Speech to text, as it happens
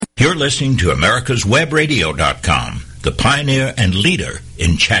You're listening to America'sWebRadio.com, the pioneer and leader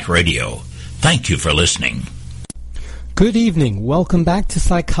in chat radio. Thank you for listening. Good evening. Welcome back to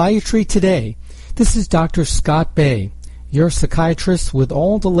Psychiatry Today. This is Dr. Scott Bay, your psychiatrist with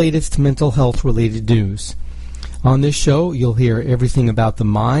all the latest mental health-related news. On this show, you'll hear everything about the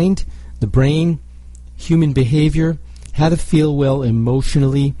mind, the brain, human behavior, how to feel well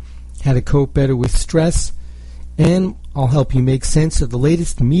emotionally, how to cope better with stress, and I'll help you make sense of the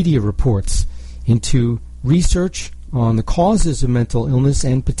latest media reports into research on the causes of mental illness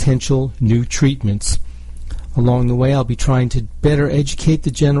and potential new treatments. Along the way, I'll be trying to better educate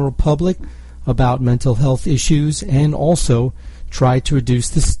the general public about mental health issues and also try to reduce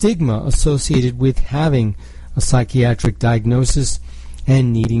the stigma associated with having a psychiatric diagnosis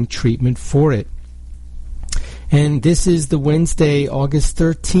and needing treatment for it. And this is the Wednesday, August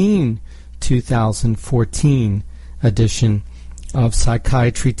 13, 2014 edition of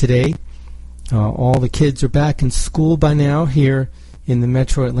Psychiatry Today. All the kids are back in school by now here in the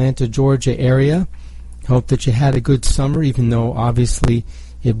metro Atlanta, Georgia area. Hope that you had a good summer, even though obviously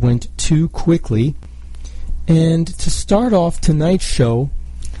it went too quickly. And to start off tonight's show,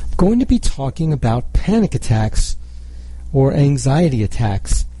 I'm going to be talking about panic attacks or anxiety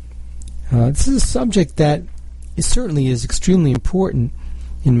attacks. This is a subject that certainly is extremely important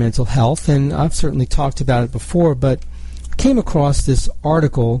in mental health, and I've certainly talked about it before, but I came across this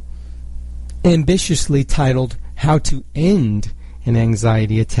article ambitiously titled How to End an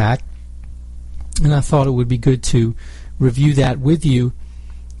Anxiety Attack, and I thought it would be good to review that with you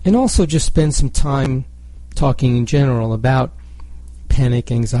and also just spend some time talking in general about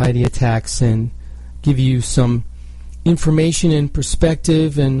panic, anxiety attacks, and give you some information and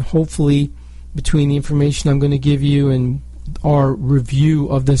perspective, and hopefully between the information I'm going to give you and our review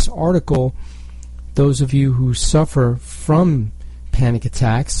of this article, those of you who suffer from panic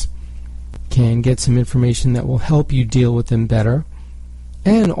attacks can get some information that will help you deal with them better.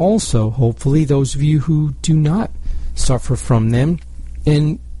 And also, hopefully, those of you who do not suffer from them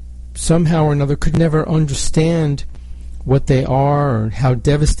and somehow or another could never understand what they are or how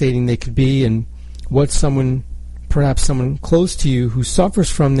devastating they could be and what someone, perhaps someone close to you who suffers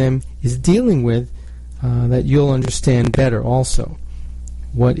from them, is dealing with, that you'll understand better also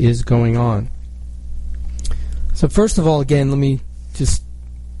what is going on. So first of all, again, let me just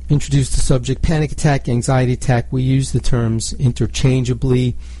introduce the subject. Panic attack, anxiety attack, we use the terms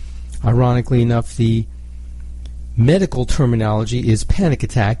interchangeably. Ironically enough, the medical terminology is panic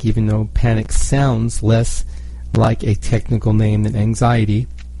attack, even though panic sounds less like a technical name than anxiety.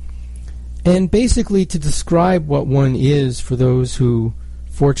 And basically to describe what one is for those who,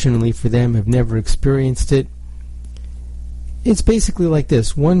 fortunately for them, have never experienced it, it's basically like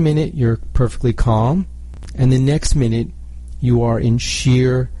this. 1 minute you're perfectly calm, and the next minute you are in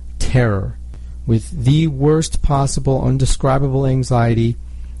sheer terror with the worst possible undescribable anxiety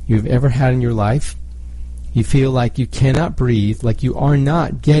you've ever had in your life. You feel like you cannot breathe, like you are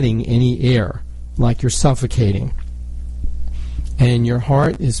not getting any air, like you're suffocating. And your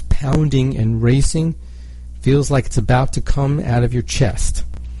heart is pounding and racing, feels like it's about to come out of your chest.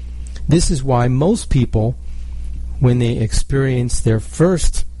 This is why most people, when they experience their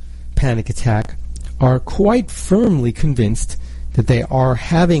first panic attack, are quite firmly convinced that they are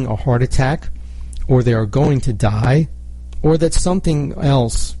having a heart attack, or they are going to die, or that something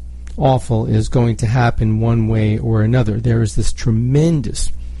else awful is going to happen one way or another. There is this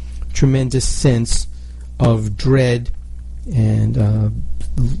tremendous sense of dread and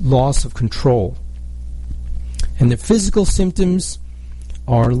loss of control. And the physical symptoms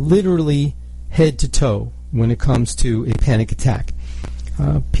are literally head to toe when it comes to a panic attack.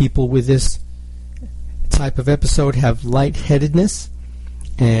 People with this type of episode have lightheadedness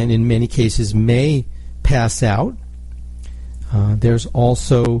and in many cases may pass out. There's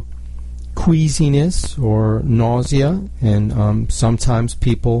also queasiness or nausea, and sometimes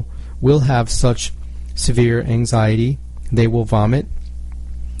people will have such severe anxiety they will vomit.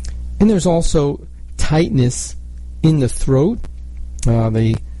 And there's also tightness in the throat,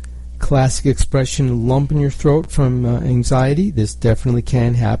 the classic expression lump in your throat from anxiety. This definitely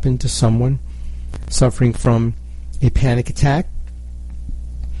can happen to someone suffering from a panic attack.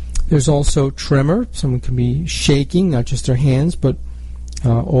 There's also tremor. Someone can be shaking, not just their hands, but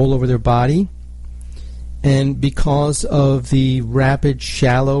all over their body. And because of the rapid,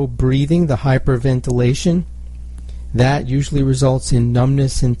 shallow breathing, the hyperventilation, that usually results in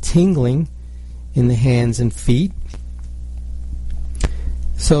numbness and tingling in the hands and feet.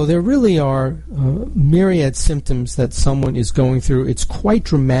 So there really are myriad symptoms that someone is going through. It's quite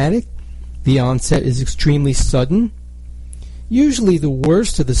dramatic. The onset is extremely sudden. Usually the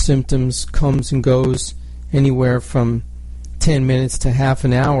worst of the symptoms comes and goes anywhere from 10 minutes to half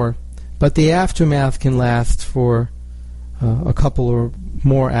an hour, but the aftermath can last for a couple or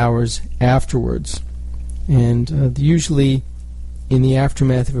more hours afterwards. And usually in the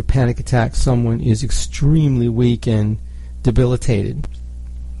aftermath of a panic attack, someone is extremely weak and debilitated.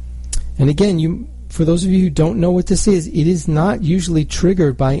 And again, for those of you who don't know what this is, it is not usually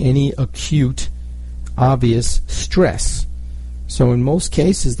triggered by any acute, obvious stress. So in most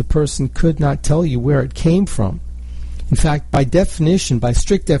cases, the person could not tell you where it came from. In fact, by definition, by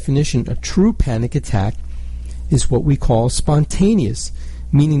strict definition, a true panic attack is what we call spontaneous,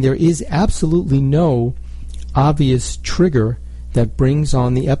 meaning there is absolutely no obvious trigger that brings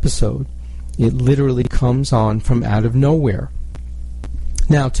on the episode. It literally comes on from out of nowhere.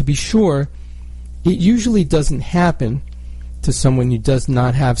 Now, to be sure, it usually doesn't happen to someone who does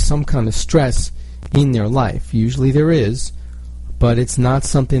not have some kind of stress in their life. Usually there is, but it's not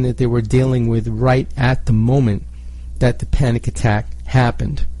something that they were dealing with right at the moment that the panic attack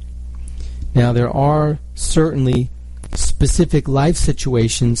happened. Now, there are certainly specific life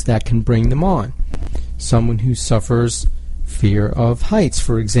situations that can bring them on. Someone who suffers fear of heights,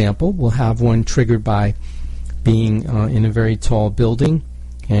 for example, will have one triggered by being in a very tall building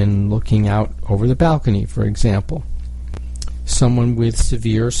and looking out over the balcony, for example. Someone with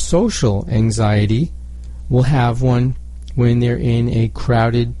severe social anxiety will have one when they're in a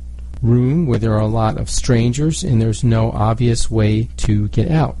crowded room where there are a lot of strangers and there's no obvious way to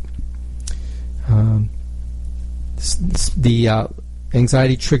get out. The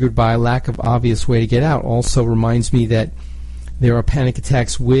anxiety triggered by a lack of obvious way to get out also reminds me that there are panic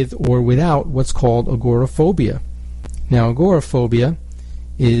attacks with or without what's called agoraphobia. Now, agoraphobia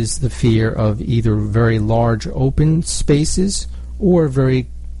is the fear of either very large open spaces or very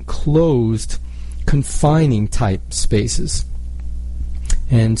closed, confining type spaces.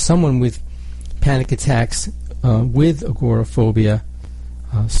 And someone with panic attacks with agoraphobia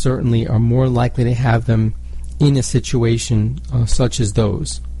certainly are more likely to have them in a situation such as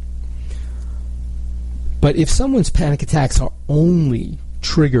those. But if someone's panic attacks are only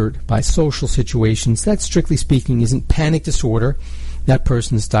triggered by social situations, that strictly speaking isn't panic disorder. That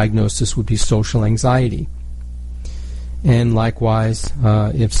person's diagnosis would be social anxiety. And likewise,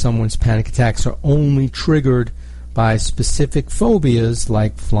 if someone's panic attacks are only triggered by specific phobias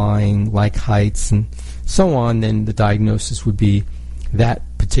like flying, like heights, and so on, then the diagnosis would be that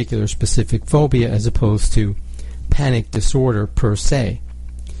particular specific phobia as opposed to panic disorder per se.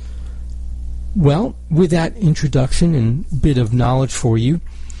 Well, with that introduction and bit of knowledge for you,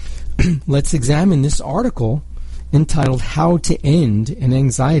 let's examine this article entitled How to End an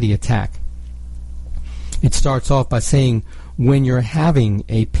Anxiety Attack. It starts off by saying, when you're having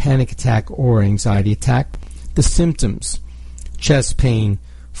a panic attack or anxiety attack, the symptoms, chest pain,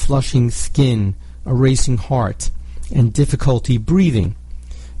 flushing skin, a racing heart, and difficulty breathing,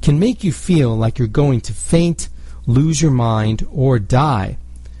 can make you feel like you're going to faint, lose your mind, or die.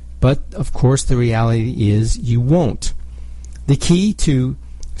 But, of course, the reality is you won't. The key to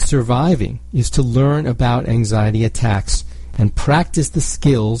surviving is to learn about anxiety attacks and practice the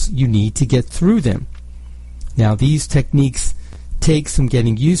skills you need to get through them. Now, these techniques take some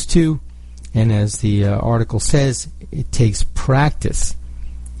getting used to, and as the article says, it takes practice.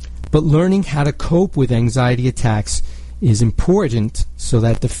 But learning how to cope with anxiety attacks is important so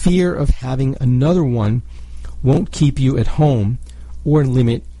that the fear of having another one won't keep you at home or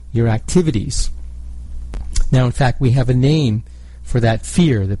limit your activities. Now, in fact, we have a name for that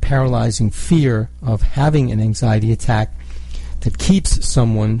fear, the paralyzing fear of having an anxiety attack that keeps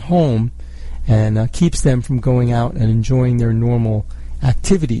someone home and keeps them from going out and enjoying their normal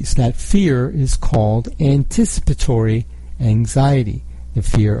activities. That fear is called anticipatory anxiety, the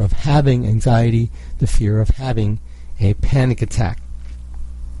fear of having anxiety, the fear of having a panic attack.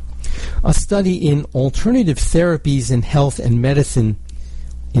 A study in Alternative Therapies in Health and Medicine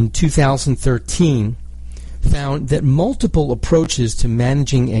in 2013 found that multiple approaches to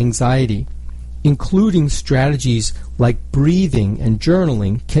managing anxiety, including strategies like breathing and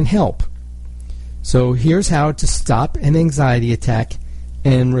journaling, can help. So here's how to stop an anxiety attack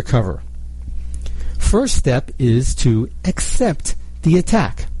and recover. First step is to accept the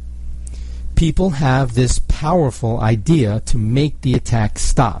attack. People have this powerful idea to make the attack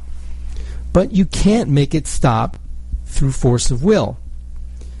stop, but you can't make it stop through force of will.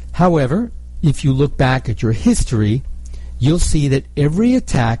 However, if you look back at your history, you'll see that every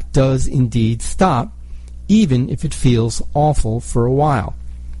attack does indeed stop, even if it feels awful for a while.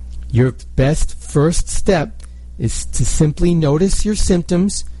 Your best first step is to simply notice your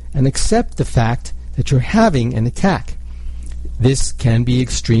symptoms and accept the fact that you're having an attack. This can be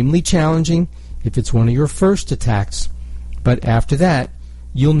extremely challenging if it's one of your first attacks, but after that,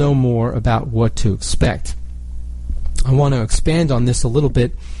 you'll know more about what to expect. I want to expand on this a little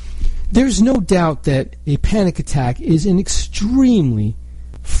bit. There's no doubt that a panic attack is an extremely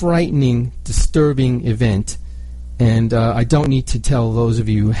frightening, disturbing event, and I don't need to tell those of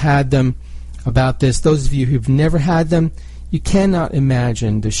you who had them about this. Those of you who've never had them, you cannot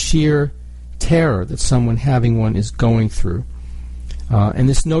imagine the sheer terror that someone having one is going through. And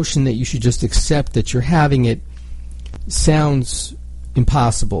this notion that you should just accept that you're having it sounds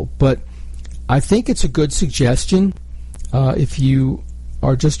impossible, but I think it's a good suggestion if you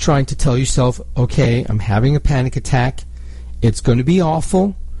are just trying to tell yourself, okay, I'm having a panic attack, it's going to be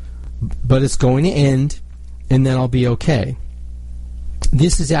awful, but it's going to end, and then I'll be okay.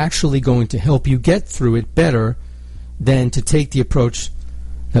 This is actually going to help you get through it better than to take the approach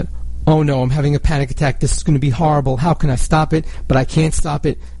that, oh no, I'm having a panic attack, this is going to be horrible, how can I stop it? But I can't stop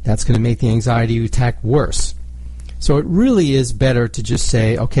it. That's going to make the anxiety attack worse. So it really is better to just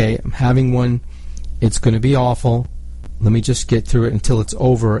say, okay, I'm having one, it's going to be awful, let me just get through it until it's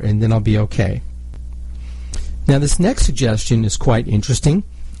over, and then I'll be okay. Now this next suggestion is quite interesting.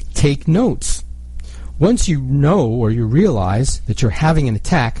 Take notes. Once you know or you realize that you're having an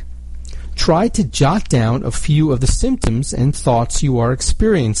attack, try to jot down a few of the symptoms and thoughts you are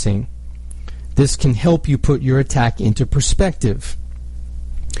experiencing. This can help you put your attack into perspective.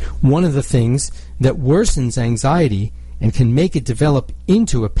 One of the things that worsens anxiety and can make it develop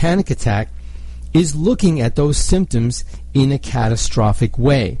into a panic attack is looking at those symptoms in a catastrophic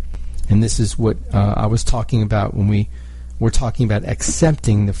way. And this is what I was talking about when we were talking about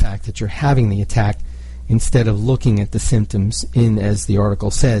accepting the fact that you're having the attack instead of looking at the symptoms in, as the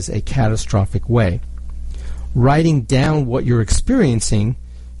article says, a catastrophic way. Writing down what you're experiencing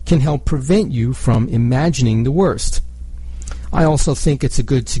can help prevent you from imagining the worst. I also think it's a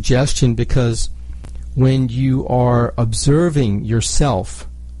good suggestion because when you are observing yourself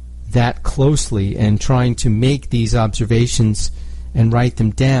that closely and trying to make these observations and write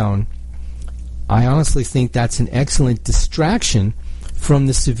them down, I honestly think that's an excellent distraction from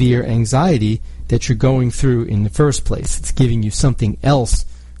the severe anxiety that you're going through in the first place. It's giving you something else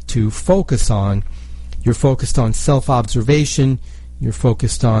to focus on. You're focused on self-observation, you're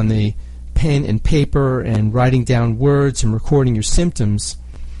focused on the pen and paper and writing down words and recording your symptoms,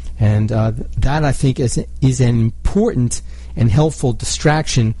 and that I think is an important and helpful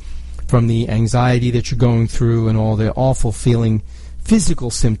distraction from the anxiety that you're going through and all the awful feeling physical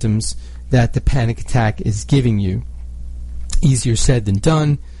symptoms that the panic attack is giving you. Easier said than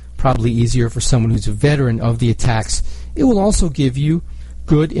done, probably easier for someone who's a veteran of the attacks. It will also give you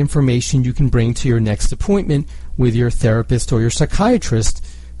good information you can bring to your next appointment with your therapist or your psychiatrist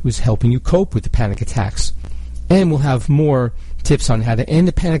who's helping you cope with the panic attacks. And we'll have more tips on how to end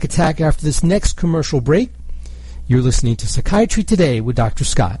a panic attack after this next commercial break. You're listening to Psychiatry Today with Dr.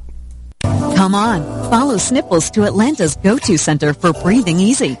 Scott. Come on, follow Sniffles to Atlanta's go-to center for breathing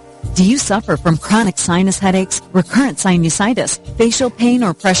easy. Do you suffer from chronic sinus headaches, recurrent sinusitis, facial pain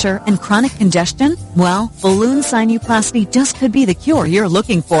or pressure, and chronic congestion? Well, balloon sinuplasty just could be the cure you're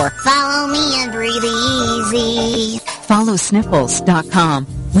looking for. Follow me and breathe easy. Follow Sniffles.com.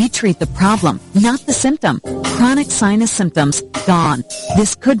 We treat the problem, not the symptom. Chronic sinus symptoms, gone.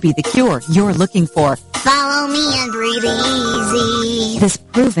 This could be the cure you're looking for. Follow me and breathe easy. This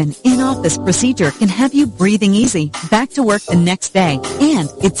proven in-office procedure can have you breathing easy, back to work the next day, and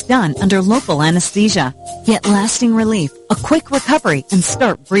it's done under local anesthesia. Get lasting relief, a quick recovery, and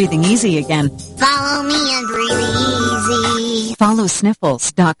start breathing easy again. Follow me and breathe easy. Follow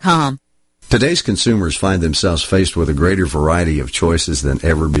Sniffles.com. Today's consumers find themselves faced with a greater variety of choices than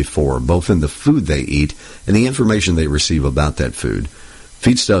ever before, both in the food they eat and the information they receive about that food.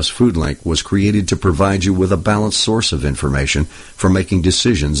 Feedstuffs Food Link was created to provide you with a balanced source of information for making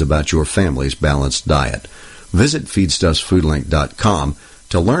decisions about your family's balanced diet. Visit feedstuffsfoodlink.com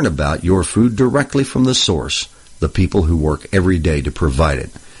to learn about your food directly from the source, the people who work every day to provide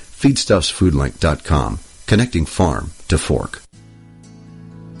it. feedstuffsfoodlink.com, connecting farm to fork.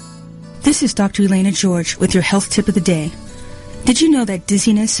 This is Dr. Elena George with your health tip of the day. Did you know that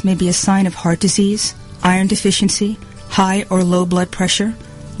dizziness may be a sign of heart disease, iron deficiency, high or low blood pressure,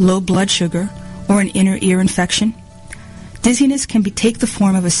 low blood sugar, or an inner ear infection? Dizziness can take the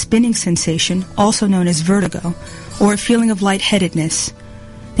form of a spinning sensation, also known as vertigo, or a feeling of lightheadedness.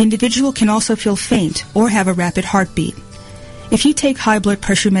 The individual can also feel faint or have a rapid heartbeat. If you take high blood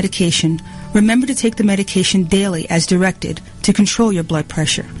pressure medication, remember to take the medication daily as directed to control your blood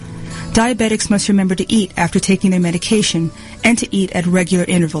pressure. Diabetics must remember to eat after taking their medication and to eat at regular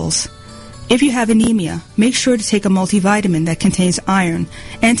intervals. If you have anemia, make sure to take a multivitamin that contains iron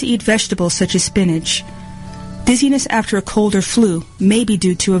and to eat vegetables such as spinach. Dizziness after a cold or flu may be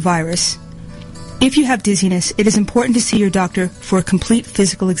due to a virus. If you have dizziness, it is important to see your doctor for a complete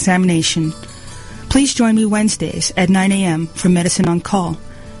physical examination. Please join me Wednesdays at 9 a.m. for Medicine on Call.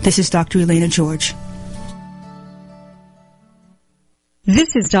 This is Dr. Elena George.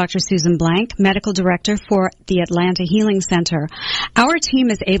 This is Dr. Susan Blank, Medical Director for the Atlanta Healing Center. Our team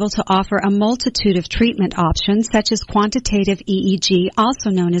is able to offer a multitude of treatment options such as quantitative EEG,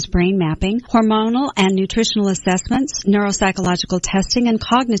 also known as brain mapping, hormonal and nutritional assessments, neuropsychological testing, and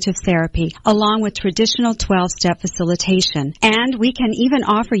cognitive therapy, along with traditional 12-step facilitation. And we can even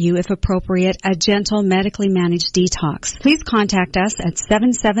offer you, if appropriate, a gentle medically managed detox. Please contact us at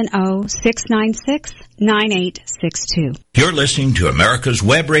 770-696-9862. You're listening to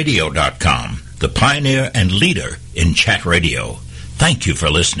AmericasWebRadio.com, the pioneer and leader in chat radio. Thank you for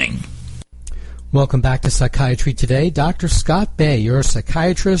listening. Welcome back to Psychiatry Today. Dr. Scott Bay, you're a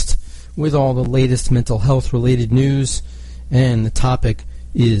psychiatrist with all the latest mental health-related news, and the topic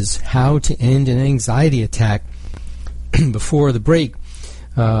is how to end an anxiety attack. Before the break,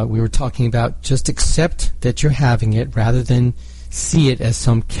 we were talking about just accept that you're having it rather than see it as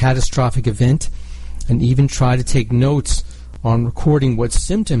some catastrophic event, and even try to take notes on recording what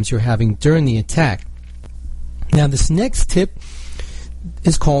symptoms you're having during the attack. Now, this next tip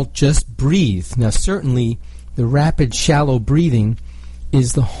is called Just Breathe. Now, certainly, the rapid, shallow breathing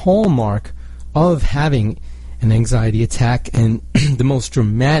is the hallmark of having an anxiety attack, and the most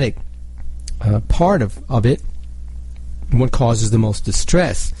dramatic part of it, what causes the most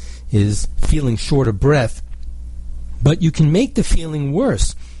distress, is feeling short of breath. But you can make the feeling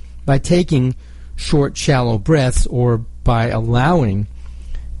worse by taking short, shallow breaths, or by allowing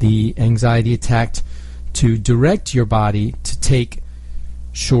the anxiety attack to direct your body to take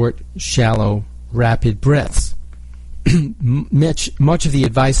short, shallow, rapid breaths. Much of the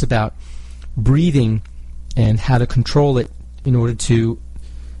advice about breathing and how to control it in order to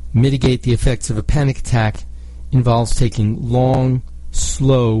mitigate the effects of a panic attack involves taking long,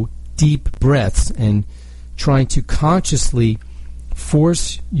 slow, deep breaths and trying to consciously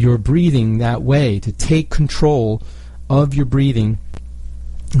force your breathing that way, to take control of your breathing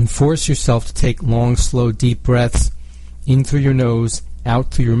and force yourself to take long, slow, deep breaths in through your nose, out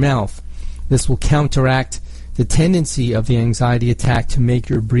through your mouth. This will counteract the tendency of the anxiety attack to make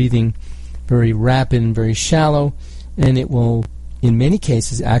your breathing very rapid and very shallow, and it will, in many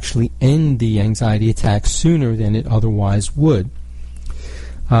cases, actually end the anxiety attack sooner than it otherwise would.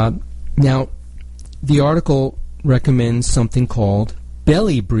 Now, the article recommends something called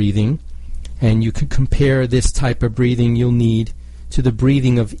belly breathing, and you could compare this type of breathing you'll need to the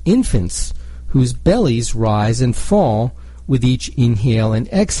breathing of infants whose bellies rise and fall with each inhale and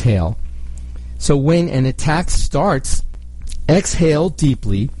exhale. So when an attack starts, exhale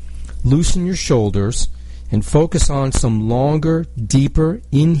deeply, loosen your shoulders, and focus on some longer, deeper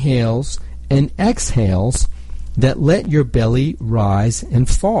inhales and exhales that let your belly rise and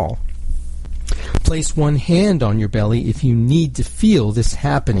fall. Place one hand on your belly if you need to feel this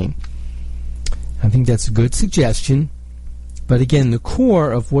happening. I think that's a good suggestion. But again, the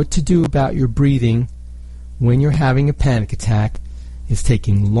core of what to do about your breathing when you're having a panic attack is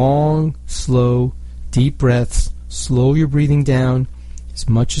taking long, slow, deep breaths. Slow your breathing down as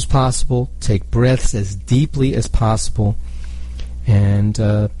much as possible. Take breaths as deeply as possible. And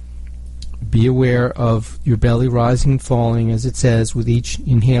be aware of your belly rising and falling, as it says, with each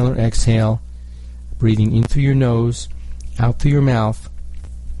inhale or exhale. Breathing in through your nose, out through your mouth.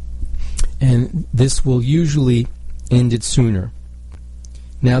 And this will usually end it sooner.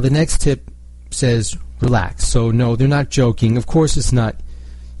 Now, the next tip says relax. So, no, they're not joking. Of course, it's not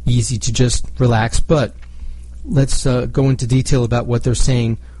easy to just relax, but let's go into detail about what they're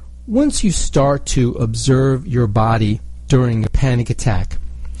saying. Once you start to observe your body during a panic attack,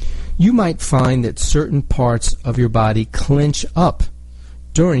 you might find that certain parts of your body clench up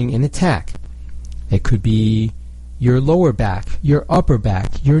during an attack. It could be your lower back, your upper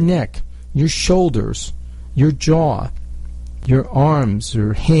back, your neck, your shoulders, your jaw, your arms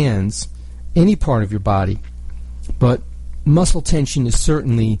or hands, any part of your body. But muscle tension is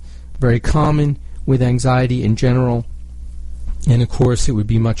certainly very common with anxiety in general, and of course it would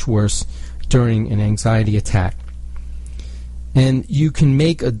be much worse during an anxiety attack. And you can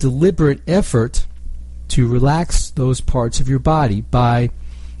make a deliberate effort to relax those parts of your body by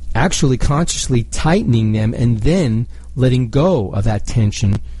actually consciously tightening them and then letting go of that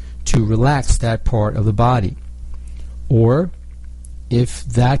tension to relax that part of the body. Or if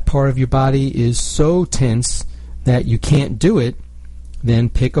that part of your body is so tense that you can't do it, then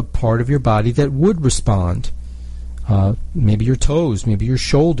pick a part of your body that would respond. Maybe your toes, maybe your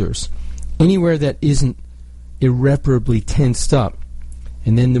shoulders, anywhere that isn't irreparably tensed up.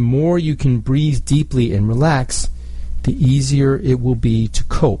 And then the more you can breathe deeply and relax, the easier it will be to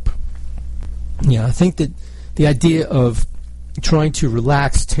cope. Yeah, I think that the idea of trying to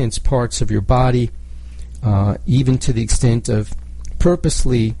relax tense parts of your body, even to the extent of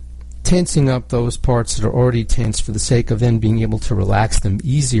purposely tensing up those parts that are already tense for the sake of then being able to relax them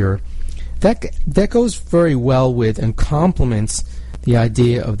easier, that goes very well with and complements the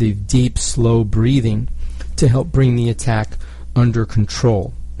idea of the deep, slow breathing to help bring the attack under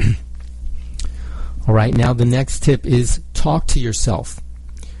control. All right, now the next tip is talk to yourself.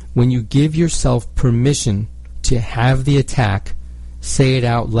 When you give yourself permission to have the attack, say it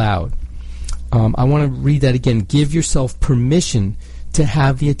out loud. I want to read that again. Give yourself permission to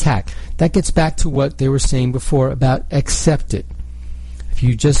have the attack. That gets back to what they were saying before about accept it. If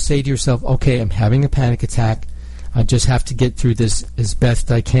you just say to yourself, okay, I'm having a panic attack, I just have to get through this as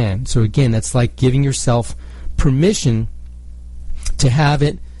best I can. So again, that's like giving yourself permission to have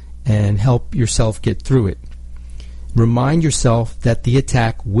it and help yourself get through it. Remind yourself that the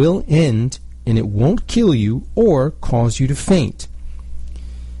attack will end and it won't kill you or cause you to faint.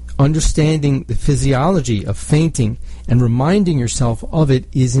 Understanding the physiology of fainting and reminding yourself of it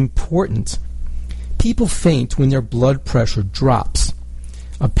is important. People faint when their blood pressure drops.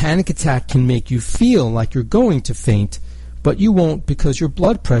 A panic attack can make you feel like you're going to faint, but you won't because your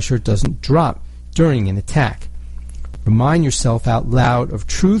blood pressure doesn't drop during an attack. Remind yourself out loud of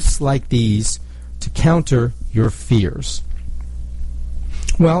truths like these to counter your fears.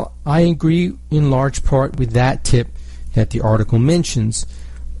 Well, I agree in large part with that tip that the article mentions,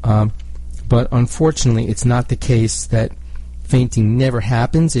 but unfortunately it's not the case that fainting never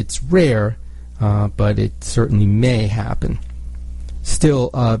happens. It's rare, but it certainly may happen. Still,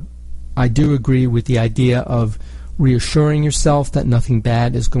 I do agree with the idea of reassuring yourself that nothing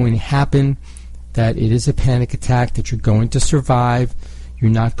bad is going to happen, that it is a panic attack, that you're going to survive, you're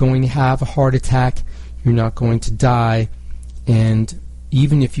not going to have a heart attack, you're not going to die, and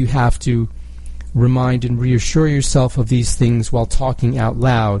even if you have to remind and reassure yourself of these things while talking out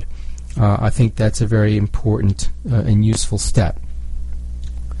loud, I think that's a very important and useful step.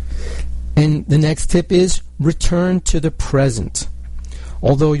 And the next tip is return to the present.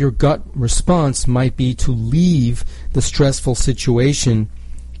 Although your gut response might be to leave the stressful situation,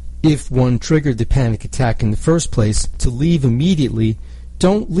 if one triggered the panic attack in the first place, to leave immediately,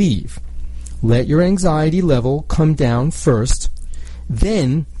 don't leave. Let your anxiety level come down first.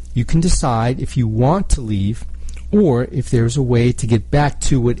 Then you can decide if you want to leave or if there's a way to get back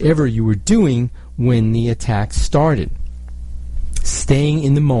to whatever you were doing when the attack started. Staying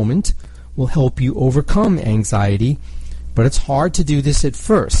in the moment will help you overcome anxiety, but it's hard to do this at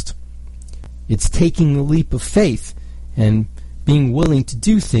first. It's taking the leap of faith and being willing to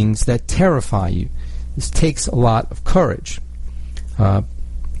do things that terrify you. This takes a lot of courage.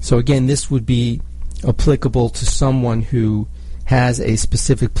 So again, this would be applicable to someone who has a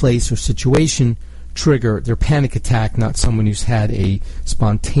specific place or situation trigger their panic attack, not someone who's had a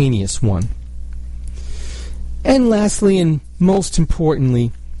spontaneous one. And lastly, and most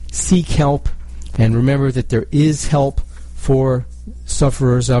importantly, seek help, and remember that there is help for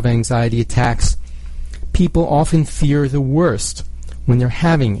sufferers of anxiety attacks. People often fear the worst when they're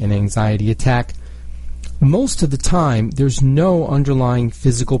having an anxiety attack. Most of the time, there's no underlying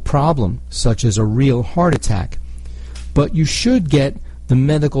physical problem, such as a real heart attack. But you should get the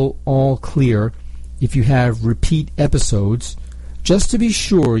medical all clear if you have repeat episodes, just to be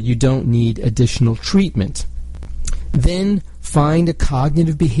sure you don't need additional treatment. Then find a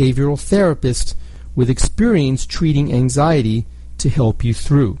cognitive behavioral therapist with experience treating anxiety to help you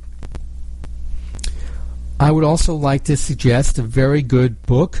through. I would also like to suggest a very good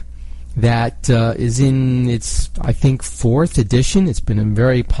book that is in its, I think, 4th edition. It's been a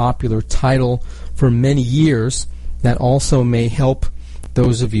very popular title for many years that also may help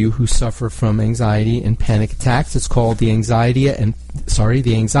those of you who suffer from anxiety and panic attacks. It's called the Anxiety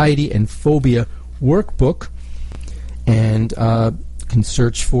and Phobia Workbook, and you can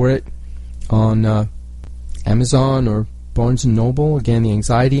search for it on Amazon or Barnes & Noble. Again, the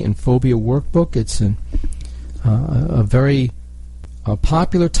Anxiety and Phobia Workbook. It's a very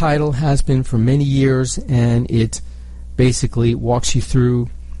popular title, has been for many years, and it basically walks you through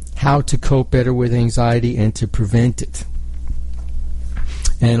how to cope better with anxiety and to prevent it.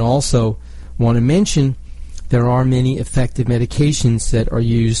 And also want to mention there are many effective medications that are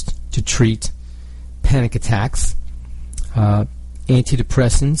used to treat panic attacks.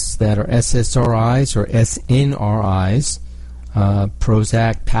 Antidepressants that are SSRIs or SNRIs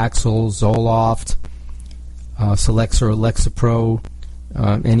Prozac, Paxil, Zoloft, Celexa or Lexapro.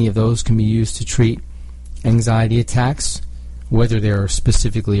 Any of those can be used to treat anxiety attacks, whether they're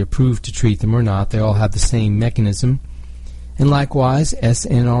specifically approved to treat them or not. They all have the same mechanism. And likewise,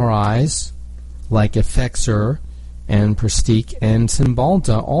 SNRIs like Effexor and Pristiq and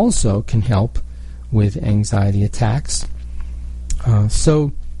Cymbalta also can help with anxiety attacks.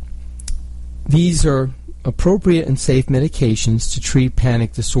 So these are appropriate and safe medications to treat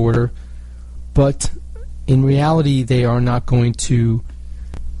panic disorder, but in reality they are not going to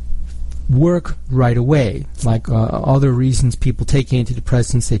work right away. Like other reasons people take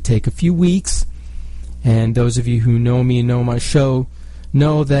antidepressants, they take a few weeks. And those of you who know me and know my show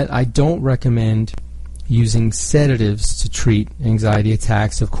know that I don't recommend using sedatives to treat anxiety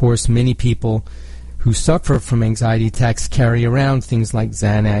attacks. Of course, many people who suffer from anxiety attacks carry around things like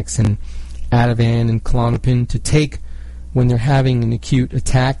Xanax and Ativan and Klonopin to take when they're having an acute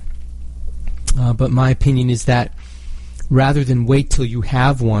attack. But my opinion is that rather than wait till you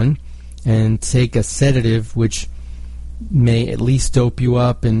have one and take a sedative, which may at least dope you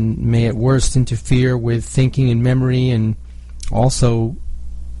up and may at worst interfere with thinking and memory and also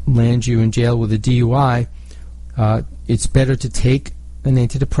land you in jail with a DUI, it's better to take an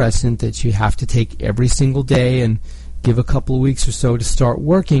antidepressant that you have to take every single day and give a couple of weeks or so to start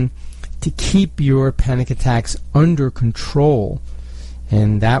working to keep your panic attacks under control.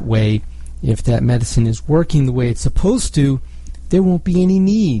 And that way, if that medicine is working the way it's supposed to, there won't be any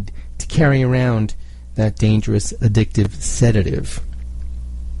need to carry around that dangerous addictive sedative.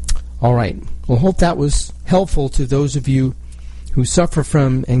 All right. Well, hope that was helpful to those of you who suffer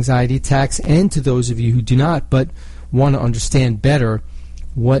from anxiety attacks and to those of you who do not, but want to understand better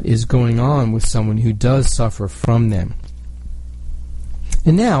what is going on with someone who does suffer from them.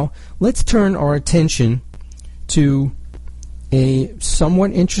 And now, let's turn our attention to a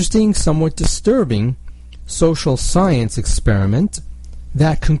somewhat interesting, somewhat disturbing social science experiment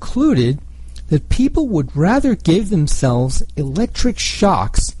that concluded that people would rather give themselves electric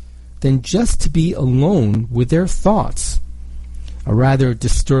shocks than just to be alone with their thoughts. A rather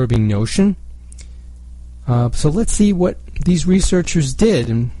disturbing notion. So let's see what these researchers did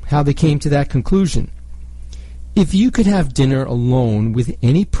and how they came to that conclusion. If you could have dinner alone with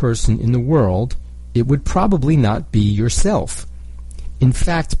any person in the world, it would probably not be yourself. In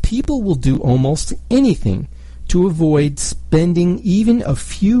fact, people will do almost anything to avoid spending even a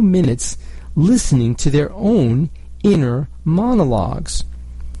few minutes listening to their own inner monologues.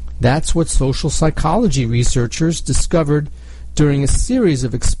 That's what social psychology researchers discovered during a series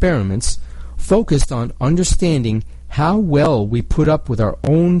of experiments focused on understanding how well we put up with our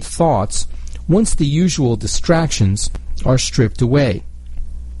own thoughts once the usual distractions are stripped away.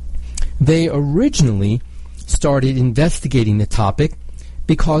 They originally started investigating the topic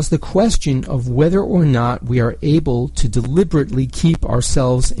because the question of whether or not we are able to deliberately keep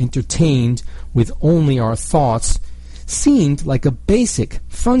ourselves entertained with only our thoughts seemed like a basic,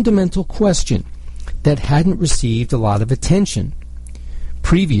 fundamental question that hadn't received a lot of attention.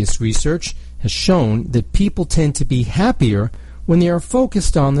 Previous research has shown that people tend to be happier when they are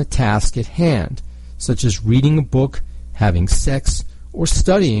focused on the task at hand, such as reading a book, having sex, or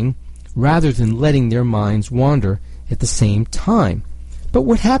studying, rather than letting their minds wander at the same time. But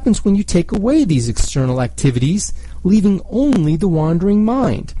what happens when you take away these external activities, leaving only the wandering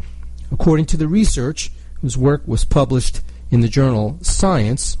mind? According to the research, whose work was published in the journal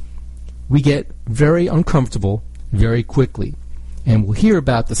Science, we get very uncomfortable very quickly. And we'll hear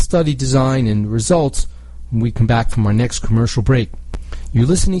about the study design and results when we come back from our next commercial break. You're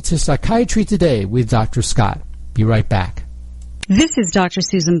listening to Psychiatry Today with Dr. Scott. Be right back. This is Dr.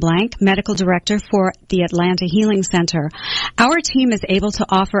 Susan Blank, Medical Director for the Atlanta Healing Center. Our team is able to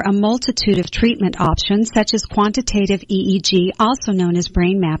offer a multitude of treatment options such as quantitative EEG, also known as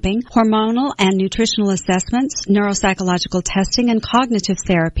brain mapping, hormonal and nutritional assessments, neuropsychological testing, and cognitive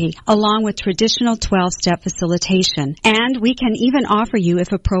therapy, along with traditional 12-step facilitation. And we can even offer you,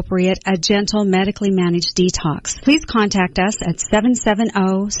 if appropriate, a gentle medically managed detox. Please contact us at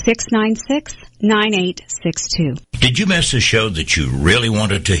 770-696-9862. Did you miss a show that you really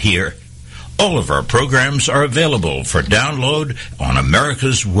wanted to hear? All of our programs are available for download on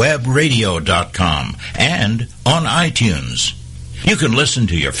americaswebradio.com and on iTunes. You can listen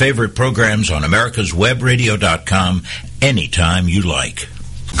to your favorite programs on americaswebradio.com anytime you like.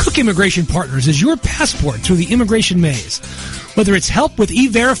 Cook Immigration Partners is your passport through the immigration maze. Whether it's help with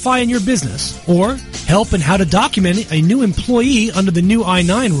E-Verify in your business, or help in how to document a new employee under the new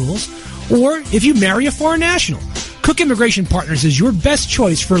I-9 rules, or if you marry a foreign national, Cook Immigration Partners is your best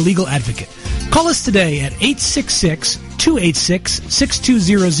choice for a legal advocate. Call us today at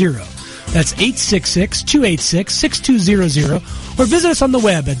 866-286-6200. That's 866-286-6200, or visit us on the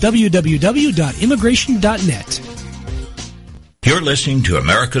web at www.immigration.net. You're listening to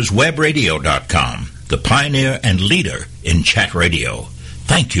America'sWebRadio.com, the pioneer and leader in chat radio.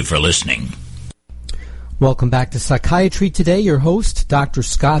 Thank you for listening. Welcome back to Psychiatry Today. Your host, Dr.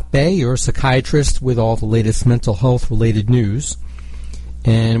 Scott Bay, your psychiatrist with all the latest mental health-related news.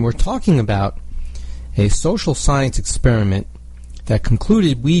 And we're talking about a social science experiment that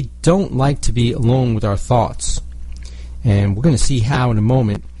concluded we don't like to be alone with our thoughts. And we're going to see how in a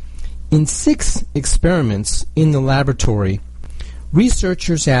moment. In 6 experiments in the laboratory,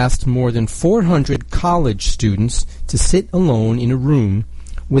 researchers asked more than 400 college students to sit alone in a room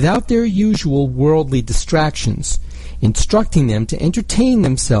without their usual worldly distractions, instructing them to entertain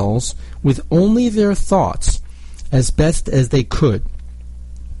themselves with only their thoughts as best as they could.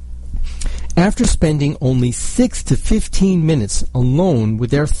 After spending only 6 to 15 minutes alone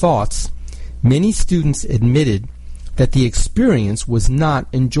with their thoughts, many students admitted that the experience was not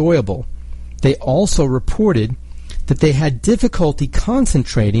enjoyable. They also reported that they had difficulty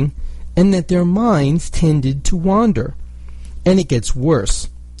concentrating and that their minds tended to wander. And it gets worse.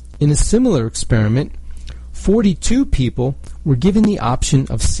 In a similar experiment, 42 people were given the option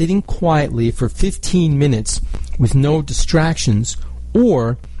of sitting quietly for 15 minutes with no distractions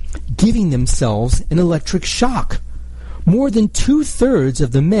or giving themselves an electric shock. More than 2/3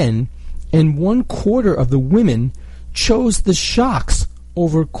 of the men and 1/4 of the women chose the shocks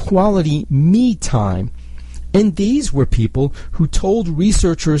over quality me time. And these were people who told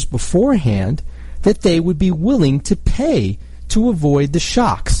researchers beforehand that they would be willing to pay to avoid the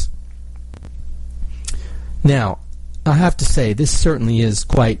shocks. Now, I have to say, this certainly is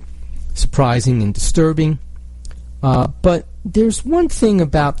quite surprising and disturbing, but there's one thing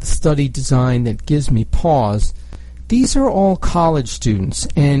about the study design that gives me pause. These are all college students,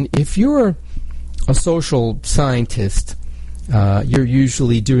 and if you're a social scientist, you're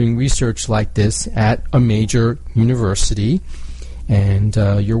usually doing research like this at a major university, and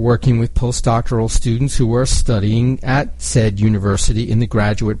you're working with postdoctoral students who are studying at said university in the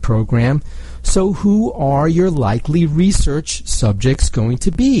graduate program. So who are your likely research subjects going to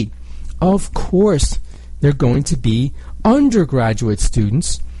be? Of course, they're going to be undergraduate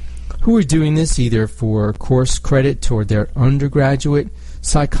students who are doing this either for course credit toward their undergraduate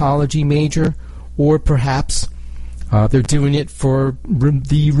psychology major, or perhaps they're doing it for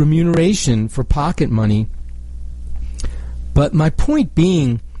the remuneration for pocket money. But my point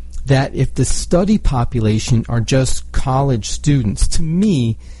being that if the study population are just college students, to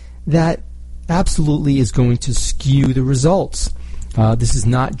me, that absolutely is going to skew the results. This is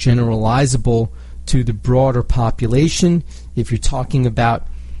not generalizable to the broader population. If you're talking about,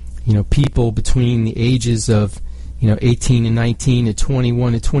 people between the ages of, 18 and 19 to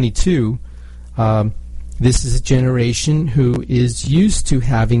 21 and 22, this is a generation who is used to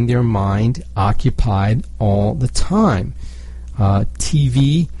having their mind occupied all the time.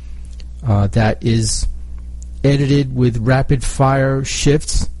 TV that is edited with rapid-fire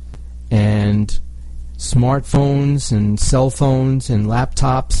shifts, and smartphones and cell phones and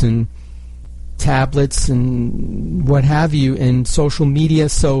laptops and tablets and what have you, and social media.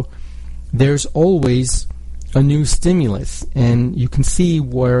 So there's always a new stimulus, and you can see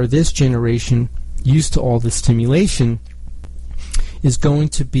where this generation, used to all the stimulation, is going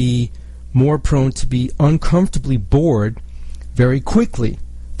to be more prone to be uncomfortably bored very quickly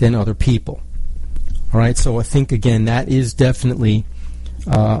than other people. All right, so I think, again, that is definitely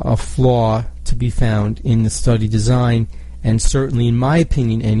a flaw to be found in the study design, and certainly, in my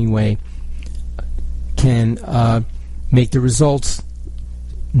opinion anyway, can make the results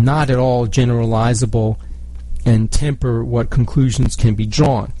not at all generalizable and temper what conclusions can be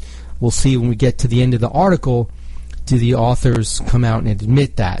drawn. We'll see when we get to the end of the article, do the authors come out and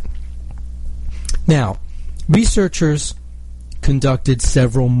admit that. Now, researchers conducted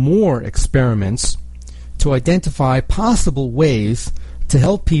several more experiments to identify possible ways to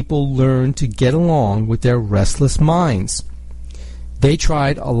help people learn to get along with their restless minds. They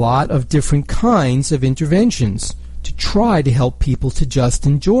tried a lot of different kinds of interventions to try to help people to just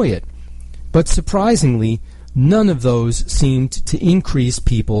enjoy it. But surprisingly, none of those seemed to increase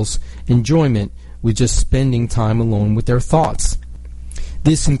people's enjoyment with just spending time alone with their thoughts.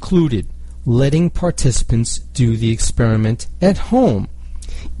 This included letting participants do the experiment at home.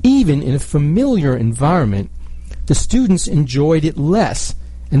 Even in a familiar environment, the students enjoyed it less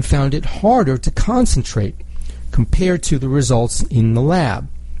and found it harder to concentrate compared to the results in the lab.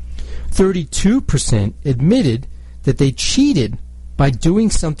 32% admitted that they cheated by doing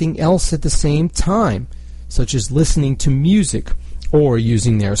something else at the same time, such as listening to music or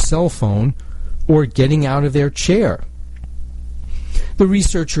using their cell phone or getting out of their chair. The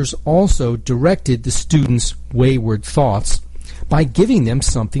researchers also directed the students' wayward thoughts by giving them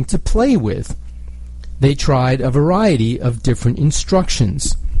something to play with. They tried a variety of different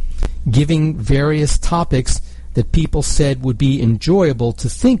instructions, giving various topics that people said would be enjoyable to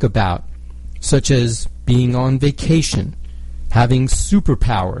think about, such as being on vacation, having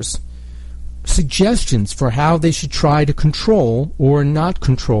superpowers, suggestions for how they should try to control or not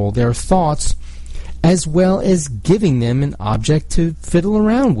control their thoughts, as well as giving them an object to fiddle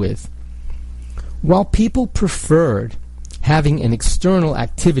around with. While people preferred having an external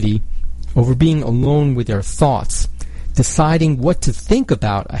activity over being alone with their thoughts, deciding what to think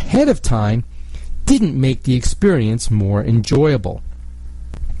about ahead of time didn't make the experience more enjoyable.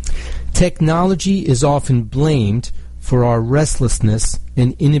 Technology is often blamed for our restlessness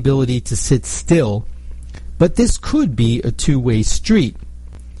and inability to sit still, but this could be a two-way street.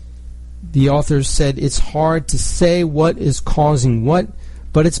 The authors said it's hard to say what is causing what,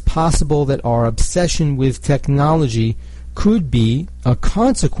 but it's possible that our obsession with technology could be a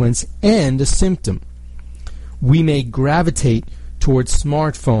consequence and a symptom. We may gravitate towards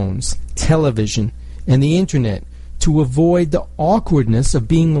smartphones, television, and the internet to avoid the awkwardness of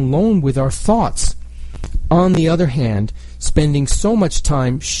being alone with our thoughts. On the other hand, spending so much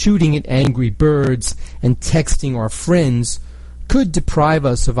time shooting at angry birds and texting our friends could deprive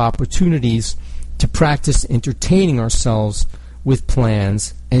us of opportunities to practice entertaining ourselves with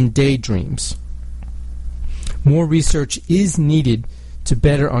plans and daydreams. More research is needed to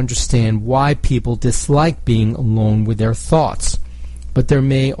better understand why people dislike being alone with their thoughts, but there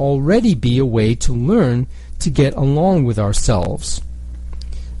may already be a way to learn to get along with ourselves.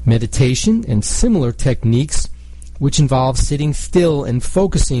 Meditation and similar techniques, which involve sitting still and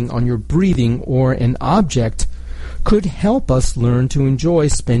focusing on your breathing or an object, could help us learn to enjoy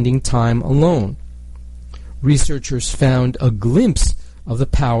spending time alone. Researchers found a glimpse of the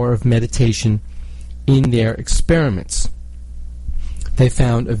power of meditation in their experiments. They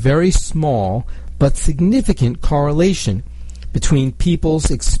found a very small but significant correlation between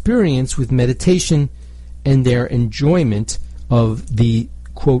people's experience with meditation and their enjoyment of the,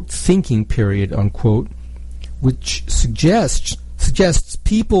 quote, thinking period, unquote, which suggests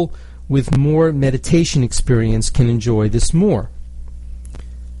people with more meditation experience can enjoy this more.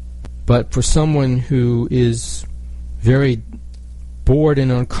 But for someone who is very bored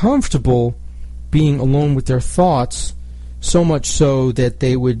and uncomfortable being alone with their thoughts, so much so that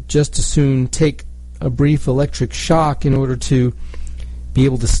they would just as soon take a brief electric shock in order to be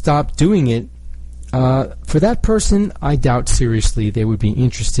able to stop doing it, for that person, I doubt seriously they would be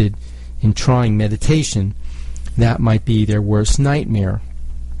interested in trying meditation. That might be their worst nightmare.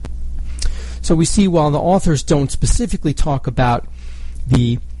 So we see while the authors don't specifically talk about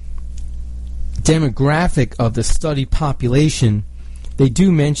the demographic of the study population, they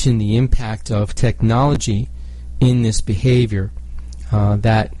do mention the impact of technology in this behavior,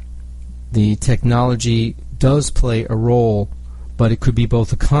 that the technology does play a role, but it could be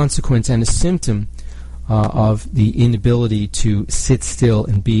both a consequence and a symptom of the inability to sit still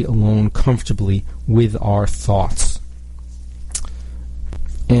and be alone comfortably with our thoughts.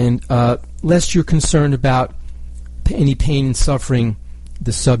 And lest you're concerned about any pain and suffering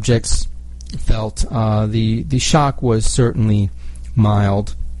the subjects felt, the shock was certainly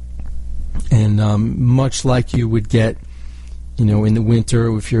mild, and much like you would get, in the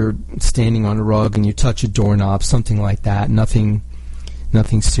winter if you're standing on a rug and you touch a doorknob, something like that.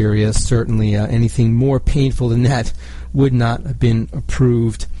 Nothing serious. Certainly anything more painful than that would not have been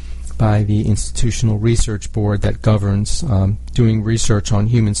approved by the Institutional Research Board that governs doing research on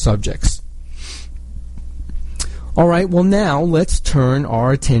human subjects. All right, well now let's turn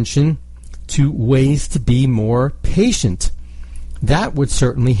our attention to ways to be more patient. That would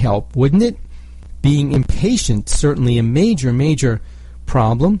certainly help, wouldn't it? Being impatient, certainly a major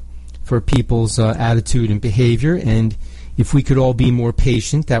problem for people's attitude and behavior, and if we could all be more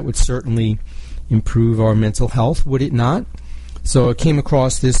patient, that would certainly improve our mental health, would it not? So I came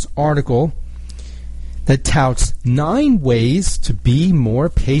across this article that touts 9 ways to be more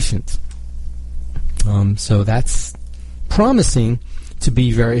patient. So that's promising to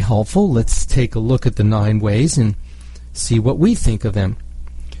be very helpful. Let's take a look at the 9 ways and see what we think of them.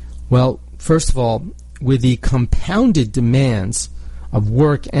 Well, first of all, with the compounded demands of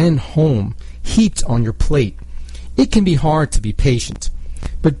work and home heaped on your plate, it can be hard to be patient.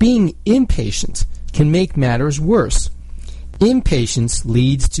 But being impatient can make matters worse. Impatience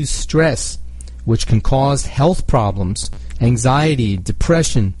leads to stress, which can cause health problems, anxiety,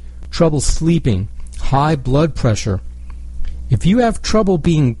 depression, trouble sleeping, high blood pressure. If you have trouble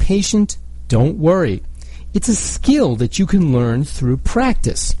being patient, don't worry. It's a skill that you can learn through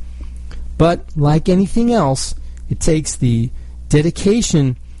practice. But like anything else, it takes the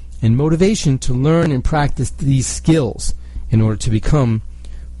dedication and motivation to learn and practice these skills in order to become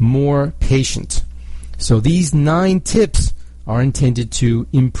more patient. So these 9 tips are intended to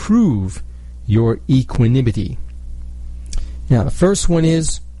improve your equanimity. Now, the first one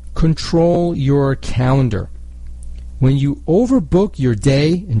is control your calendar. When you overbook your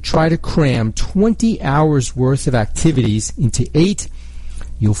day and try to cram 20 hours worth of activities into 8,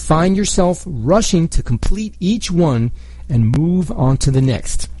 you'll find yourself rushing to complete each one and move on to the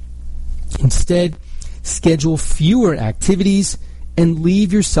next. Instead, schedule fewer activities and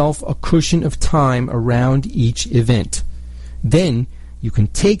leave yourself a cushion of time around each event. Then you can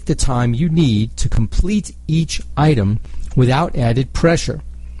take the time you need to complete each item without added pressure.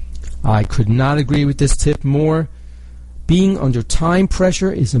 I could not agree with this tip more. Being under time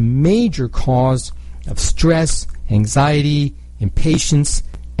pressure is a major cause of stress, anxiety, impatience,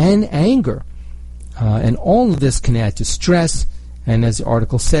 and anger. And all of this can add to stress, and as the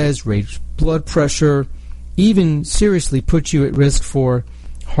article says, raise blood pressure, even seriously put you at risk for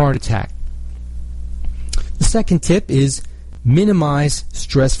heart attack. The second tip is minimize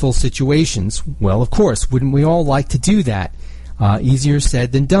stressful situations. Well, of course, wouldn't we all like to do that? Easier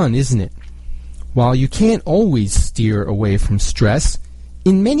said than done, isn't it? While you can't always steer away from stress,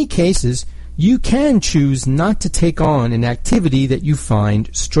 in many cases, you can choose not to take on an activity that you find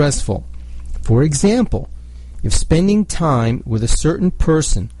stressful. For example, if spending time with a certain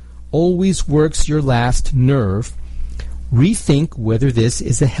person always works your last nerve, rethink whether this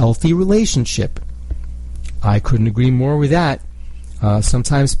is a healthy relationship. I couldn't agree more with that.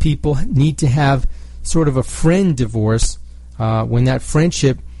 Sometimes people need to have sort of a friend divorce when that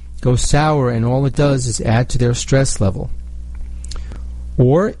friendship goes sour and all it does is add to their stress level.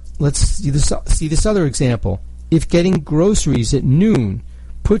 Or let's see this other example. If getting groceries at noon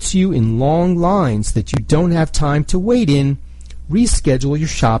puts you in long lines that you don't have time to wait in, reschedule your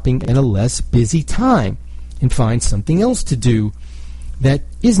shopping at a less busy time and find something else to do that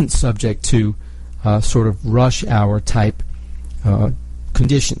isn't subject to sort of rush hour type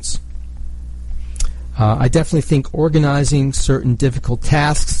conditions. I definitely think organizing certain difficult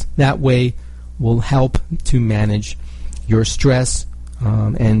tasks that way will help to manage your stress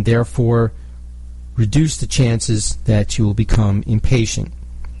and therefore reduce the chances that you will become impatient.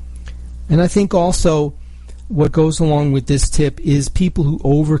 And I think also what goes along with this tip is people who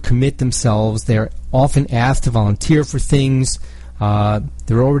overcommit themselves. They're often asked to volunteer for things.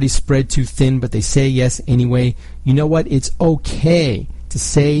 They're already spread too thin, but they say yes anyway. You know what? It's okay to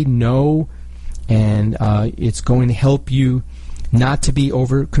say no, and it's going to help you not to be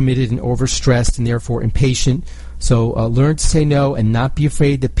overcommitted and overstressed and therefore impatient. So learn to say no and not be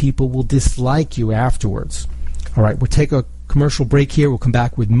afraid that people will dislike you afterwards. All right, we'll take a commercial break here. We'll come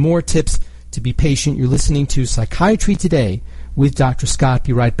back with more tips to be patient. You're listening to Psychiatry Today with Dr. Scott.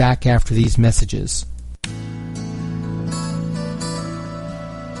 Be right back after these messages.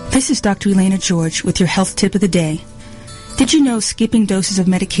 This is Dr. Elena George with your health tip of the day. Did you know skipping doses of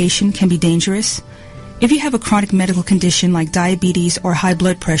medication can be dangerous? If you have a chronic medical condition like diabetes or high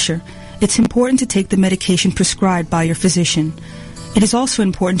blood pressure, it's important to take the medication prescribed by your physician. It is also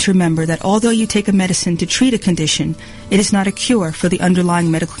important to remember that although you take a medicine to treat a condition, it is not a cure for the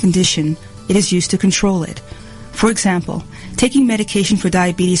underlying medical condition. It is used to control it. For example, taking medication for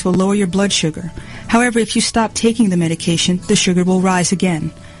diabetes will lower your blood sugar. However, if you stop taking the medication, the sugar will rise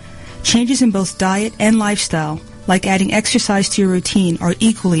again. Changes in both diet and lifestyle, like adding exercise to your routine, are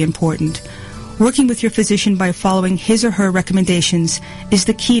equally important. Working with your physician by following his or her recommendations is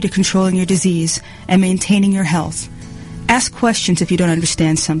the key to controlling your disease and maintaining your health. Ask questions if you don't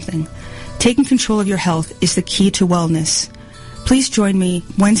understand something. Taking control of your health is the key to wellness. Please join me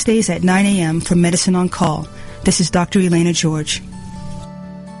Wednesdays at 9 a.m. for Medicine on Call. This is Dr. Elena George.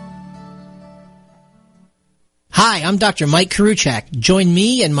 Hi, I'm Dr. Mike Karuchak. Join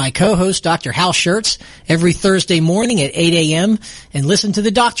me and my co-host, Dr. Hal Schertz, every Thursday morning at 8 a.m. and listen to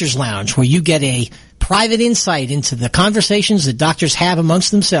the Doctor's Lounge, where you get a private insight into the conversations that doctors have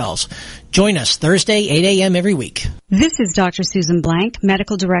amongst themselves. Join us Thursday, 8 a.m. every week. This is Dr. Susan Blank,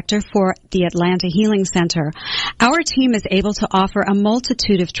 Medical Director for the Atlanta Healing Center. Our team is able to offer a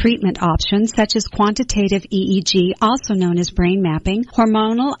multitude of treatment options such as quantitative EEG, also known as brain mapping,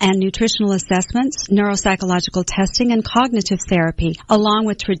 hormonal and nutritional assessments, neuropsychological testing, and cognitive therapy, along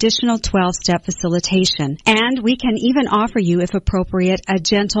with traditional 12-step facilitation. And we can even offer you, if appropriate, a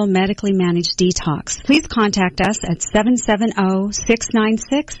gentle medically managed detox. Please contact us at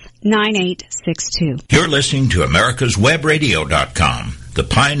 770-696-9862. You're listening to AmericasWebRadio.com, the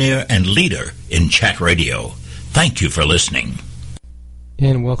pioneer and leader in chat radio. Thank you for listening.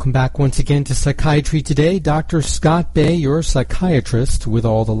 And welcome back once again to Psychiatry Today. Dr. Scott Bay, your psychiatrist, with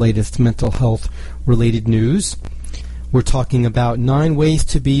all the latest mental health related news. We're talking about 9 ways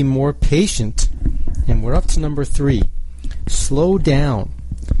to be more patient. And we're up to number 3. Slow down.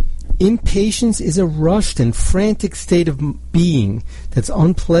 Impatience is a rushed and frantic state of being that's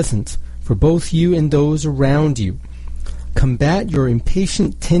unpleasant for both you and those around you. Combat your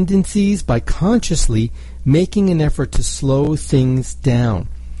impatient tendencies by consciously making an effort to slow things down.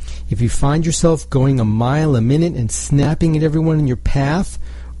 If you find yourself going a mile a minute and snapping at everyone in your path,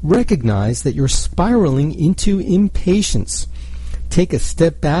 recognize that you're spiraling into impatience. Take a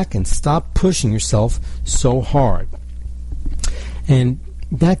step back and stop pushing yourself so hard. And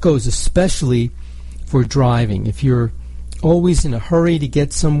that goes especially for driving. If you're always in a hurry to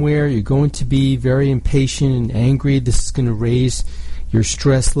get somewhere, you're going to be very impatient and angry. This is going to raise your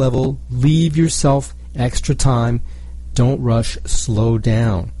stress level. Leave yourself extra time. Don't rush. Slow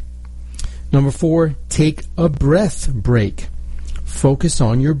down. Number 4, take a breath break. Focus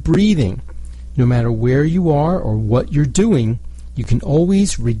on your breathing. No matter where you are or what you're doing, you can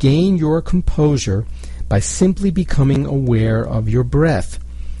always regain your composure by simply becoming aware of your breath.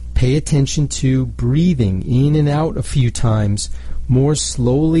 Pay attention to breathing in and out a few times, more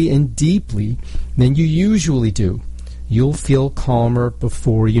slowly and deeply than you usually do. You'll feel calmer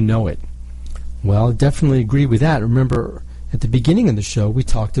before you know it. Well, I definitely agree with that. Remember, at the beginning of the show, we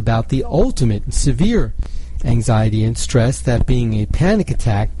talked about the ultimate severe anxiety and stress, that being a panic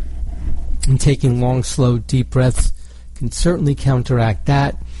attack, and taking long, slow, deep breaths can certainly counteract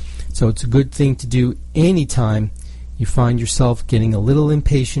that. So it's a good thing to do anytime you find yourself getting a little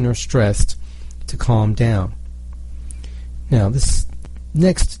impatient or stressed, to calm down. Now, this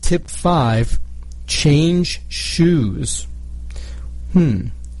next tip 5, change shoes.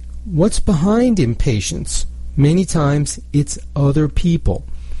 What's behind impatience? Many times it's other people.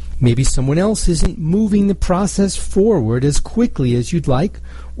 Maybe someone else isn't moving the process forward as quickly as you'd like,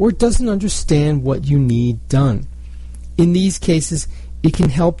 or doesn't understand what you need done. In these cases, it can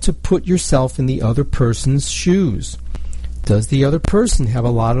help to put yourself in the other person's shoes. Does the other person have a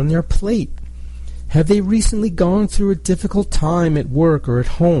lot on their plate? Have they recently gone through a difficult time at work or at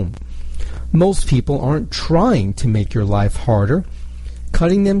home? Most people aren't trying to make your life harder.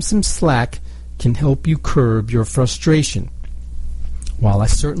 Cutting them some slack can help you curb your frustration. While I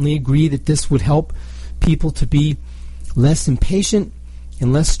certainly agree that this would help people to be less impatient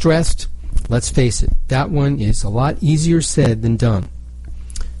and less stressed, let's face it, that one is a lot easier said than done.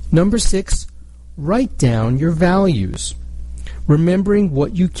 Number 6, write down your values. Remembering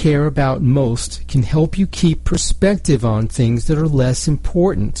what you care about most can help you keep perspective on things that are less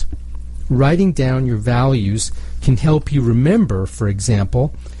important. Writing down your values can help you remember, for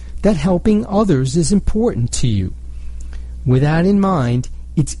example, that helping others is important to you. With that in mind,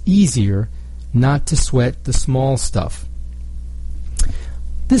 it's easier not to sweat the small stuff.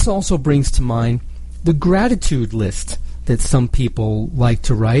 This also brings to mind the gratitude list that some people like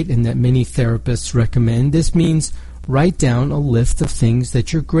to write and that many therapists recommend. This means write down a list of things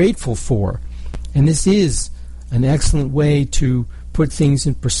that you're grateful for. And this is an excellent way to put things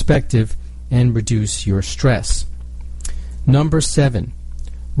in perspective and reduce your stress. Number 7,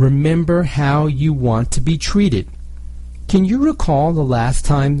 remember how you want to be treated. Can you recall the last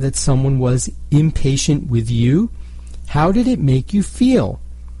time that someone was impatient with you? How did it make you feel?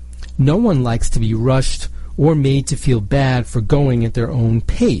 No one likes to be rushed or made to feel bad for going at their own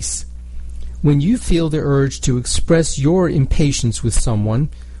pace. When you feel the urge to express your impatience with someone,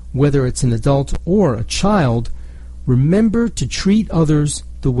 whether it's an adult or a child, remember to treat others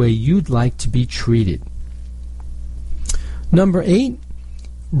the way you'd like to be treated. Number 8,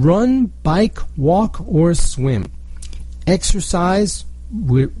 run, bike, walk, or swim. Exercise,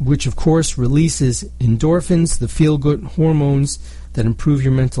 which of course releases endorphins, the feel-good hormones that improve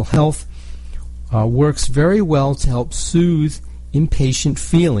your mental health, works very well to help soothe impatient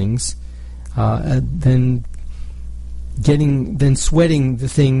feelings, than sweating the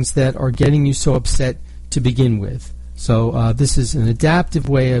things that are getting you so upset to begin with. So this is an adaptive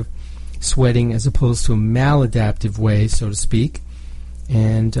way of sweating as opposed to a maladaptive way, so to speak.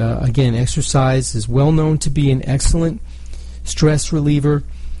 And again, exercise is well known to be an excellent stress reliever.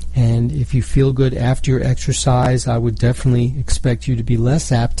 And if you feel good after your exercise, I would definitely expect you to be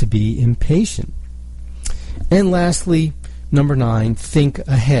less apt to be impatient. And lastly, number 9, think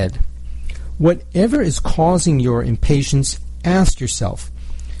ahead. Whatever is causing your impatience, ask yourself,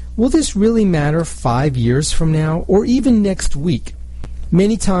 will this really matter 5 years from now or even next week?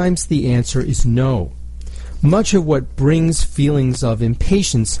 Many times the answer is no. Much of what brings feelings of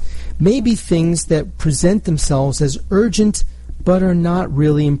impatience may be things that present themselves as urgent but are not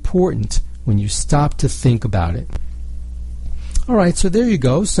really important when you stop to think about it. All right, so there you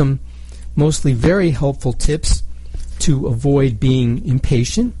go, some mostly very helpful tips to avoid being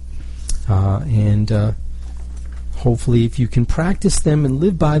impatient. And hopefully if you can practice them and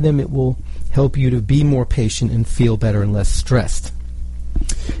live by them, it will help you to be more patient and feel better and less stressed.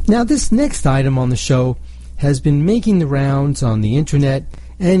 Now, this next item on the show has been making the rounds on the internet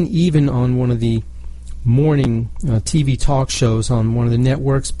and even on one of the morning TV talk shows on one of the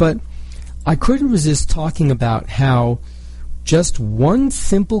networks, but I couldn't resist talking about how just one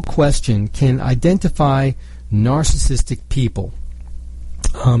simple question can identify narcissistic people.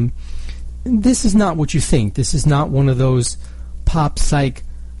 This is not what you think. This is not one of those pop psych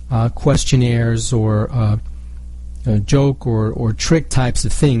questionnaires or joke or trick types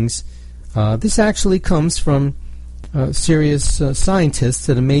of things. This actually comes from serious scientists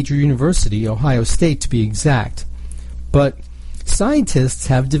at a major university, Ohio State to be exact. But scientists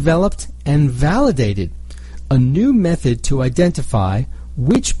have developed and validated a new method to identify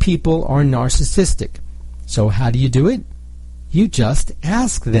which people are narcissistic. So how do you do it? You just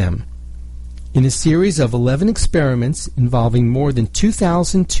ask them. In a series of 11 experiments involving more than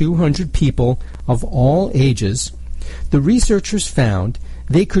 2,200 people of all ages, the researchers found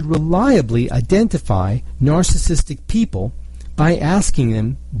they could reliably identify narcissistic people by asking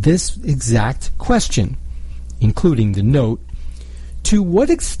them this exact question, including the note, "To what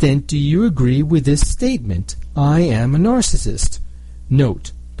extent do you agree with this statement, 'I am a narcissist'?"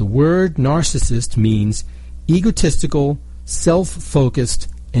 Note, the word narcissist means egotistical, self-focused,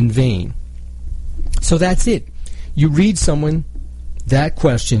 and vain. So that's it. You read someone that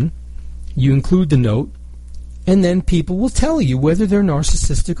question, you include the note, and then people will tell you whether they're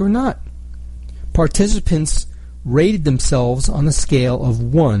narcissistic or not. Participants rated themselves on a scale of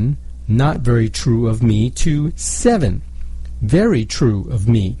 1, not very true of me, to 7, very true of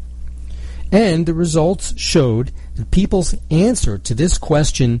me. And the results showed that people's answer to this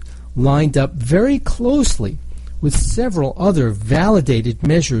question lined up very closely with several other validated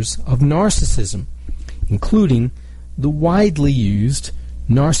measures of narcissism, including the widely used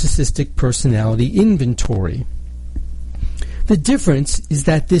Narcissistic Personality Inventory. The difference is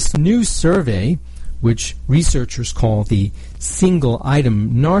that this new survey, which researchers call the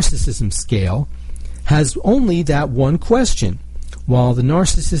Single-Item Narcissism Scale, has only that one question, while the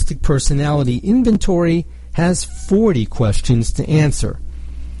Narcissistic Personality Inventory has 40 questions to answer.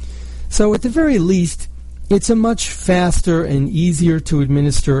 So at the very least, it's a much faster and easier to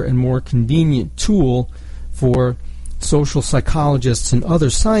administer and more convenient tool for social psychologists and other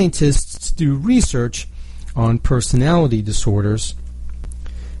scientists to do research on personality disorders.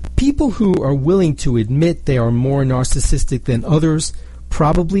 People who are willing to admit they are more narcissistic than others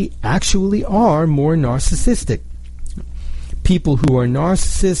probably actually are more narcissistic. People who are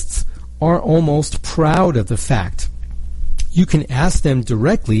narcissists are almost proud of the fact. You can ask them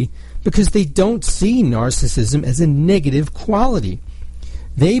directly because they don't see narcissism as a negative quality.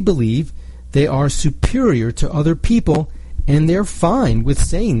 They believe they are superior to other people, and they're fine with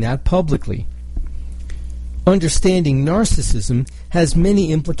saying that publicly. Understanding narcissism has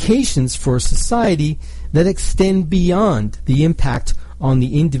many implications for society that extend beyond the impact on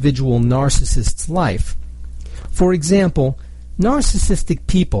the individual narcissist's life. For example, narcissistic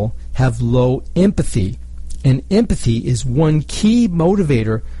people have low empathy, and empathy is one key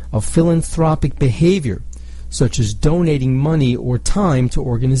motivator of philanthropic behavior, such as donating money or time to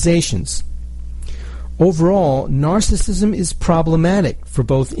organizations. Overall, narcissism is problematic for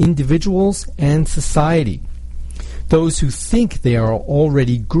both individuals and society. Those who think they are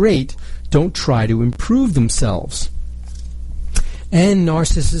already great don't try to improve themselves. And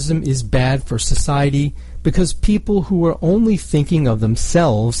narcissism is bad for society because people who are only thinking of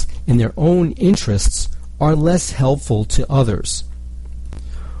themselves and their own interests are less helpful to others.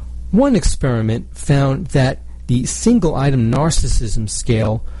 One experiment found that the single-item narcissism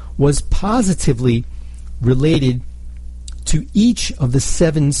scale was positively related to each of the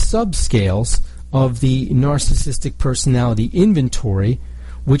 7 subscales of the Narcissistic Personality Inventory,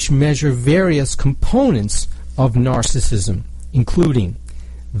 which measure various components of narcissism, including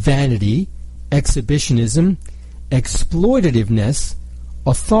vanity, exhibitionism, exploitativeness,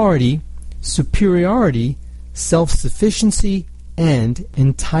 authority, superiority, self-sufficiency, and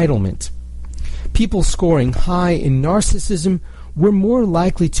entitlement. People scoring high in narcissism were more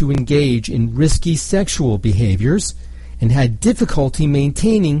likely to engage in risky sexual behaviors and had difficulty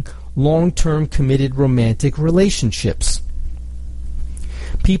maintaining long-term committed romantic relationships.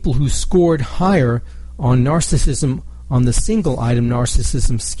 People who scored higher on narcissism on the single-item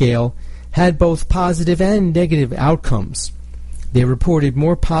narcissism scale had both positive and negative outcomes. They reported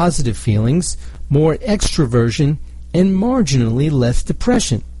more positive feelings, more extroversion, and marginally less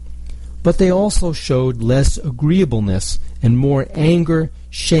depression. But they also showed less agreeableness and more anger,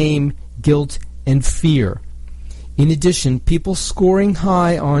 shame, guilt, and fear. In addition, people scoring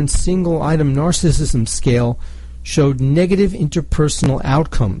high on single-item narcissism scale showed negative interpersonal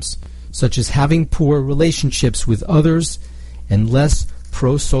outcomes, such as having poor relationships with others and less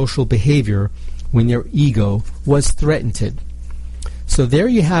pro-social behavior when their ego was threatened. So there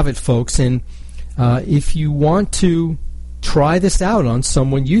you have it, folks, and if you want to try this out on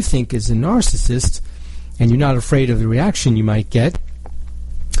someone you think is a narcissist and you're not afraid of the reaction you might get,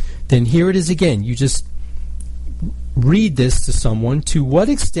 then here it is again. You just read this to someone. To what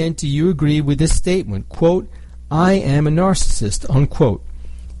extent do you agree with this statement? Quote, I am a narcissist, unquote.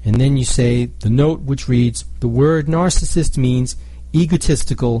 And then you say the note which reads, the word narcissist means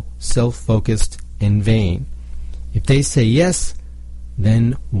egotistical, self-focused, and vain. If they say yes,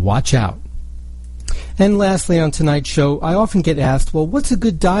 then watch out. And lastly, on tonight's show, I often get asked, well, what's a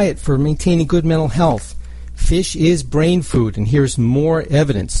good diet for maintaining good mental health? Fish is brain food, and here's more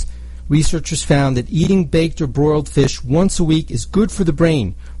evidence. Researchers found that eating baked or broiled fish once a week is good for the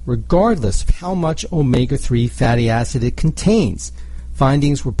brain, regardless of how much omega-3 fatty acid it contains.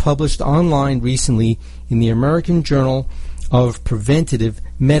 Findings were published online recently in the American Journal of Preventive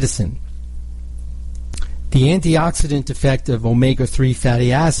Medicine. The antioxidant effect of omega-3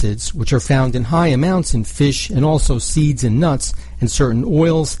 fatty acids, which are found in high amounts in fish and also seeds and nuts and certain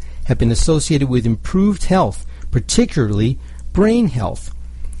oils, have been associated with improved health, particularly brain health.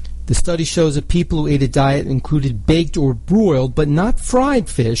 The study shows that people who ate a diet included baked or broiled but not fried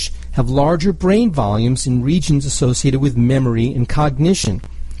fish have larger brain volumes in regions associated with memory and cognition.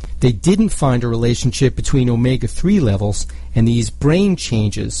 They didn't find a relationship between omega-3 levels and these brain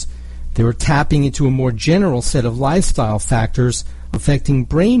changes. They were tapping into a more general set of lifestyle factors affecting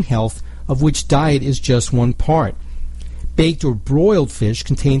brain health, of which diet is just one part. Baked or broiled fish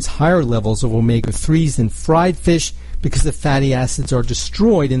contains higher levels of omega-3s than fried fish because the fatty acids are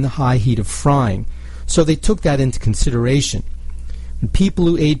destroyed in the high heat of frying. So they took that into consideration. And people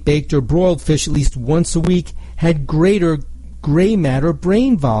who ate baked or broiled fish at least once a week had greater gray matter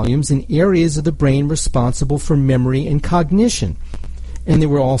brain volumes in areas of the brain responsible for memory and cognition. And they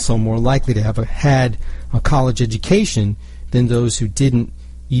were also more likely to have had a college education than those who didn't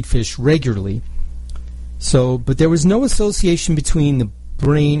eat fish regularly. But there was no association between the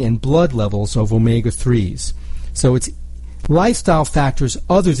brain and blood levels of omega-3s. So it's lifestyle factors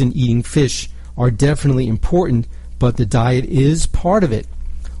other than eating fish are definitely important, but the diet is part of it.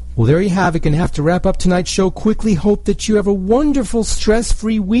 Well, there you have it. Going to have to wrap up tonight's show quickly. Hope that you have a wonderful,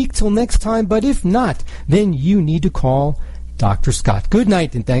 stress-free week till next time. But if not, then you need to call Dr. Scott. Good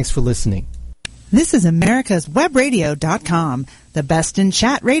night, and thanks for listening. This is America'sWebRadio.com, the best in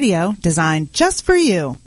chat radio designed just for you.